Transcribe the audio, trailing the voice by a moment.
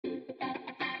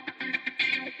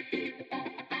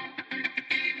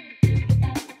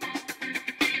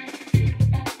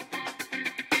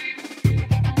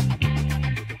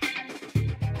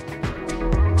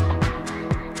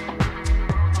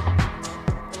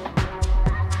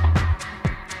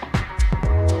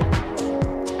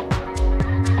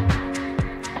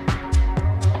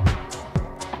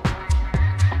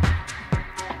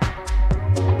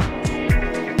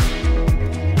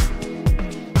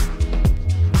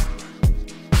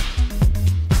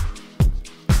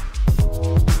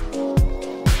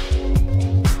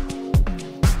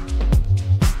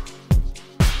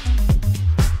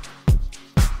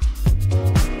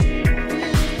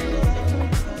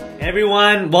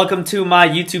everyone, welcome to my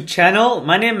YouTube channel.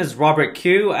 My name is Robert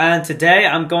Q and today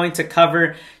I'm going to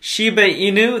cover Shiba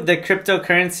Inu, the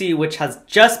cryptocurrency which has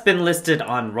just been listed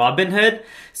on Robinhood.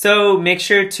 So make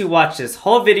sure to watch this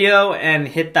whole video and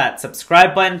hit that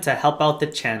subscribe button to help out the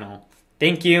channel.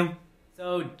 Thank you.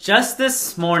 So just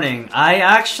this morning, I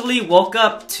actually woke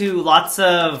up to lots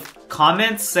of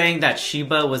comments saying that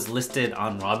Shiba was listed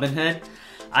on Robinhood.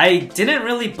 I didn't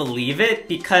really believe it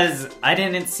because I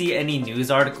didn't see any news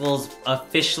articles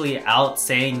officially out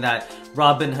saying that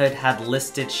Robinhood had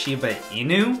listed Shiba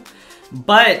Inu.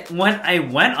 But when I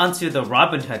went onto the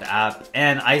Robinhood app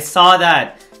and I saw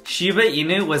that Shiba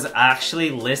Inu was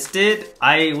actually listed,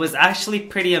 I was actually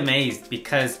pretty amazed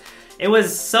because it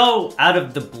was so out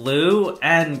of the blue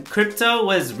and crypto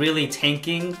was really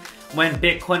tanking when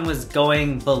Bitcoin was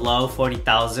going below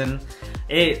 40,000.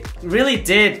 It really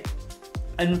did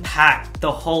impact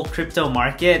the whole crypto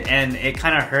market and it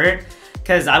kind of hurt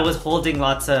because I was holding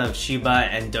lots of Shiba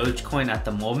and Dogecoin at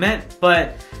the moment,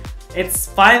 but it's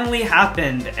finally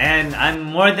happened and I'm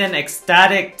more than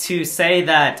ecstatic to say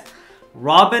that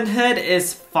Robinhood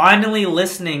is finally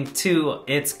listening to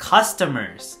its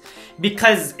customers.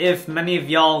 Because if many of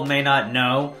y'all may not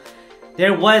know,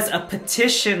 there was a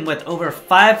petition with over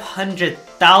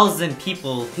 500,000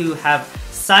 people who have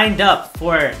signed up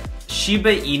for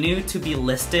Shiba Inu to be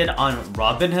listed on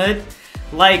Robinhood.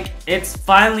 Like, it's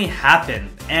finally happened.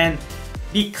 And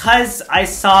because I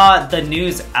saw the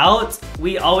news out,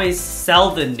 we always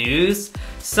sell the news.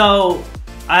 So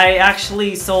I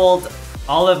actually sold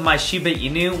all of my Shiba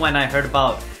Inu when I heard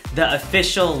about the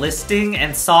official listing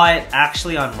and saw it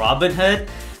actually on Robinhood.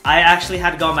 I actually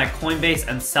had to go on my Coinbase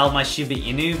and sell my Shiba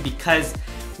Inu because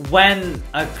when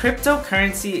a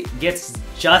cryptocurrency gets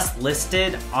just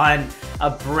listed on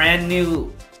a brand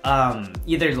new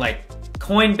either like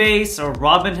Coinbase or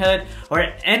Robinhood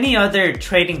or any other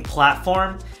trading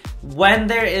platform, when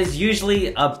there is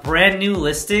usually a brand new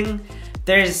listing,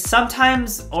 there's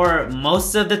sometimes or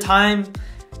most of the time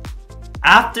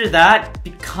after that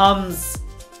becomes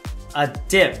a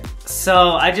dip.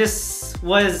 So I just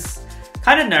was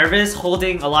kind of nervous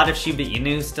holding a lot of Shiba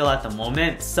Inu still at the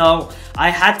moment. So I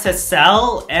had to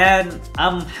sell and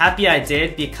I'm happy I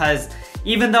did because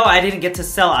even though I didn't get to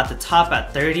sell at the top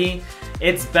at 30,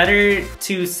 it's better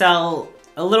to sell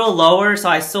a little lower. So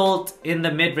I sold in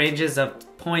the mid ranges of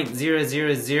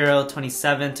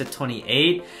 0.00027 to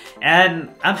 28 and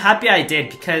I'm happy I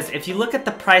did because if you look at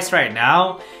the price right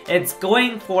now, it's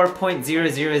going for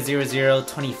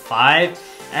 0.000025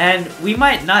 and we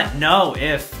might not know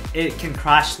if it can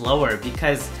crash lower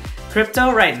because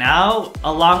crypto right now,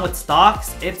 along with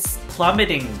stocks, it's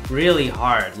plummeting really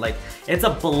hard. Like, it's a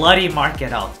bloody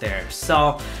market out there.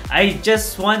 So I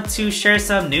just want to share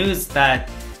some news that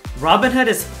Robinhood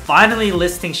is finally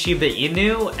listing Shiba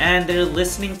Inu and they're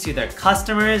listening to their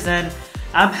customers, and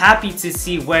I'm happy to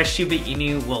see where Shiba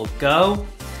Inu will go,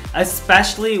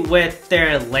 especially with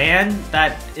their land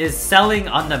that is selling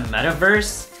on the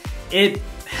Metaverse. It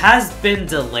has been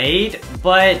delayed,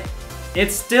 but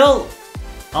it's still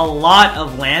a lot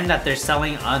of land that they're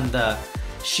selling on the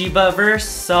Shibaverse,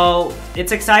 so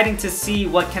it's exciting to see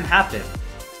what can happen.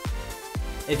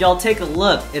 If y'all take a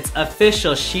look, it's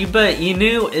official. Shiba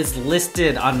Inu is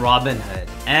listed on Robinhood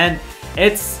and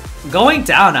it's going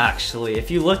down actually. If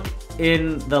you look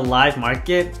in the live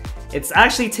market, it's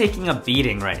actually taking a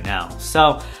beating right now.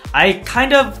 So I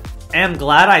kind of am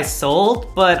glad I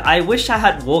sold, but I wish I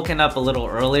had woken up a little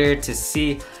earlier to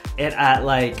see it at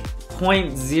like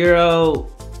 0.0,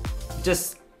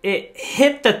 just it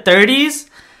hit the 30s.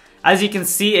 As you can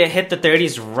see, it hit the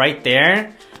 30s right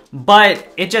there, but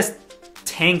it just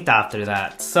tanked after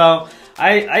that. So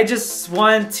I just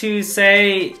want to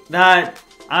say that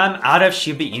I'm out of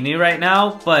Shiba Inu right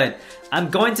now, but I'm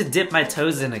going to dip my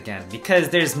toes in again because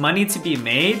there's money to be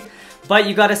made, but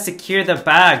you gotta secure the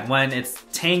bag when it's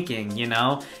tanking, you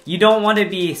know? You don't want to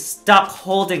be stuck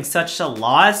holding such a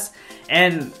loss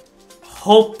and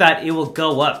hope that it will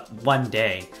go up one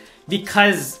day,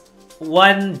 because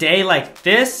one day like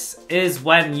this is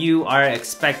when you are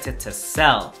expected to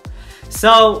sell.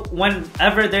 So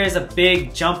whenever there's a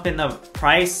big jump in the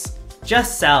price,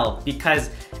 just sell because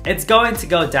it's going to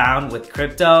go down with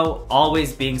crypto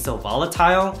always being so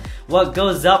volatile. What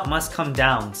goes up must come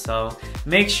down. So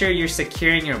make sure you're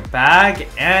securing your bag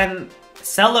and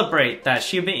celebrate that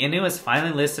Shiba Inu is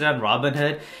finally listed on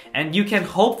Robinhood and you can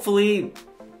hopefully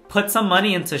put some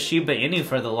money into Shiba Inu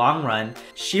for the long run.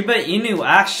 Shiba Inu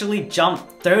actually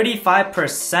jumped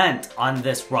 35% on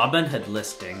this Robinhood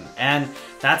listing, and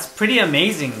that's pretty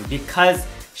amazing because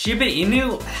Shiba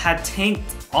Inu had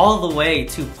tanked all the way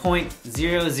to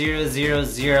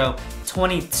 0.00002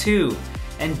 0.22,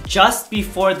 and just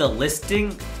before the listing,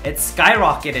 it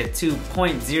skyrocketed to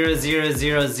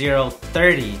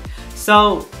 0.000030.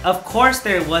 So of course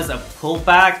there was a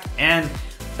pullback, and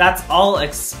that's all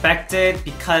expected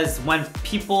because when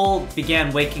people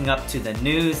began waking up to the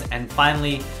news and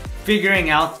finally figuring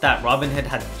out that Robinhood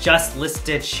had just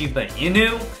listed Shiba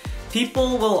Inu,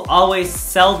 people will always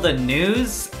sell the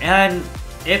news, and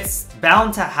it's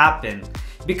bound to happen.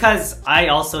 Because I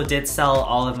also did sell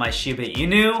all of my Shiba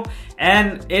Inu,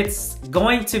 and it's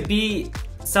going to be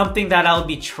something that I'll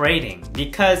be trading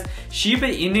because Shiba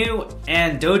Inu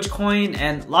and Dogecoin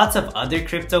and lots of other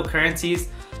cryptocurrencies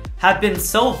have been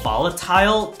so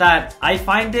volatile that I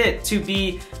find it to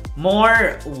be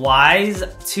more wise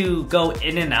to go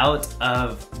in and out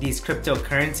of these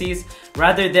cryptocurrencies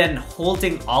rather than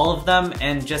holding all of them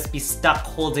and just be stuck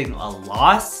holding a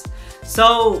loss.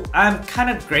 So I'm kind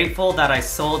of grateful that I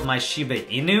sold my Shiba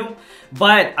Inu,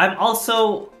 but I'm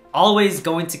also always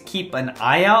going to keep an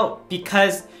eye out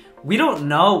because we don't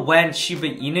know when Shiba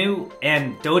Inu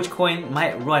and Dogecoin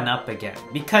might run up again.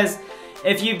 Because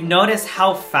if you've noticed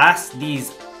how fast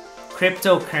these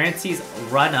cryptocurrencies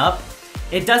run up,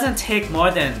 it doesn't take more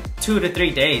than 2 to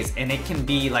 3 days and it can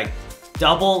be like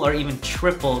double or even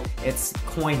triple its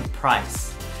coin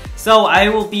price. So I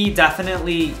will be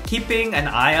definitely keeping an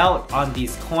eye out on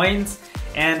these coins,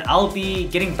 and I'll be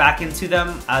getting back into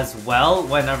them as well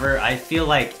whenever I feel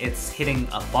like it's hitting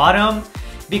a bottom,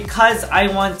 because I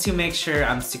want to make sure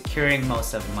I'm securing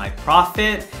most of my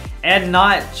profit and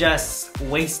not just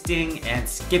wasting and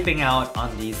skipping out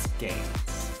on these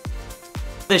gains.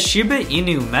 The Shiba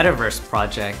Inu Metaverse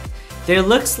project, there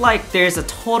looks like there's a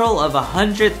total of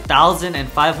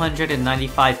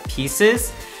 100,595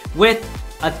 pieces with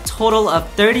a total of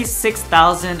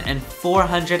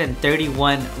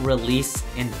 36,431 released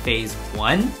in phase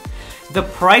 1. The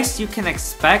price you can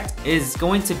expect is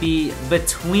going to be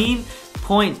between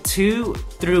 0.2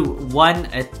 through 1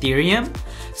 Ethereum.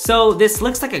 So this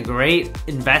looks like a great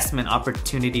investment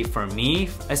opportunity for me,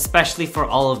 especially for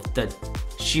all of the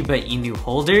Shiba Inu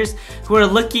holders who are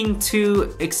looking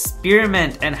to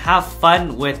experiment and have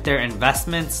fun with their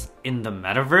investments in the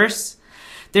metaverse.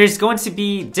 There's going to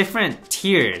be different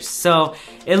tiers. So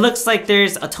it looks like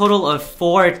there's a total of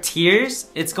 4 tiers.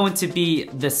 It's going to be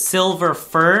the Silver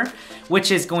Fur,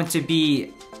 which is going to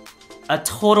be a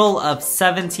total of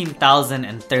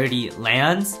 17,030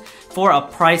 lands for a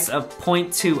price of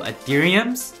 0.2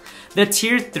 Ethereums. The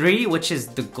tier 3, which is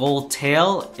the Gold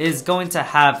Tail, is going to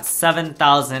have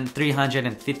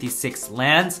 7,356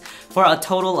 lands for a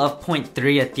total of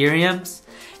 0.3 Ethereums.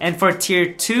 And for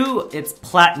tier 2, it's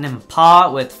Platinum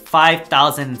Paw with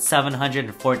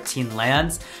 5,714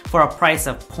 lands for a price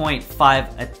of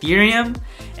 0.5 Ethereum.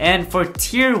 And for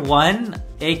tier 1,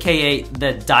 aka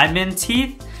the Diamond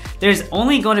Teeth, there's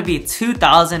only going to be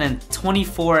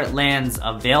 2,024 lands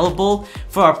available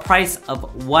for a price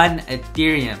of 1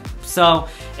 Ethereum. So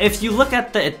if you look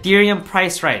at the Ethereum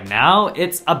price right now,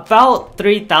 it's about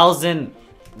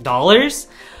 $3,000.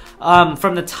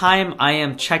 From the time I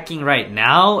am checking right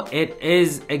now, it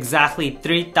is exactly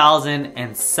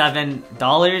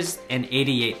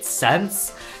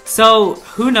 $3,007.88. So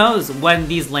who knows when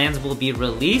these lands will be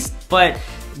released, but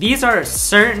these are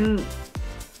certain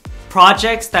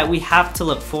projects that we have to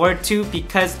look forward to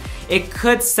because it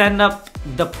could send up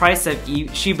the price of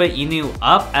Shiba Inu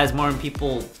up as more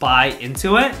people buy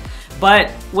into it. But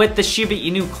with the Shiba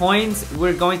Inu coins,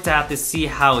 we're going to have to see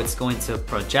how it's going to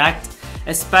project,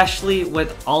 especially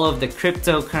with all of the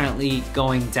crypto currently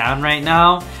going down right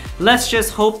now. Let's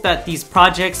just hope that these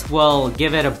projects will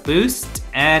give it a boost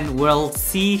and we'll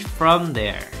see from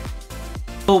there.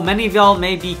 So many of y'all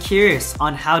may be curious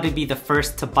on how to be the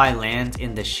first to buy land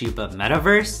in the Shiba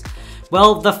Metaverse.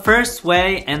 Well, the first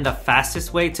way and the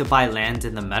fastest way to buy land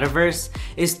in the Metaverse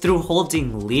is through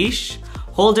holding Leash.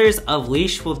 Holders of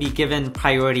Leash will be given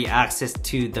priority access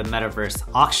to the Metaverse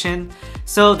auction.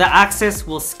 So the access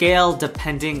will scale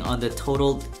depending on the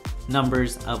total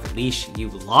numbers of Leash you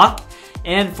lock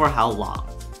and for how long.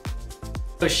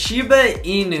 So Shiba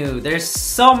Inu, there's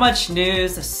so much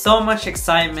news, so much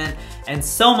excitement, and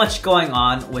so much going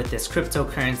on with this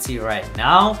cryptocurrency right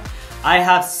now. I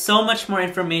have so much more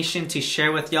information to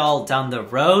share with y'all down the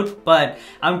road, but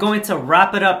I'm going to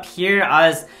wrap it up here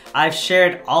as I've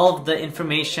shared all of the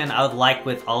information I would like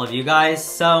with all of you guys.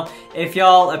 So if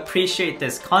y'all appreciate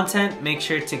this content, make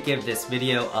sure to give this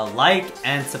video a like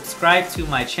and subscribe to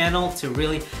my channel to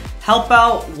really help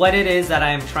out what it is that I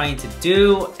am trying to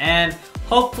do and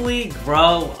hopefully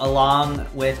grow along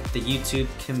with the YouTube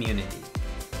community.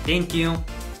 Thank you.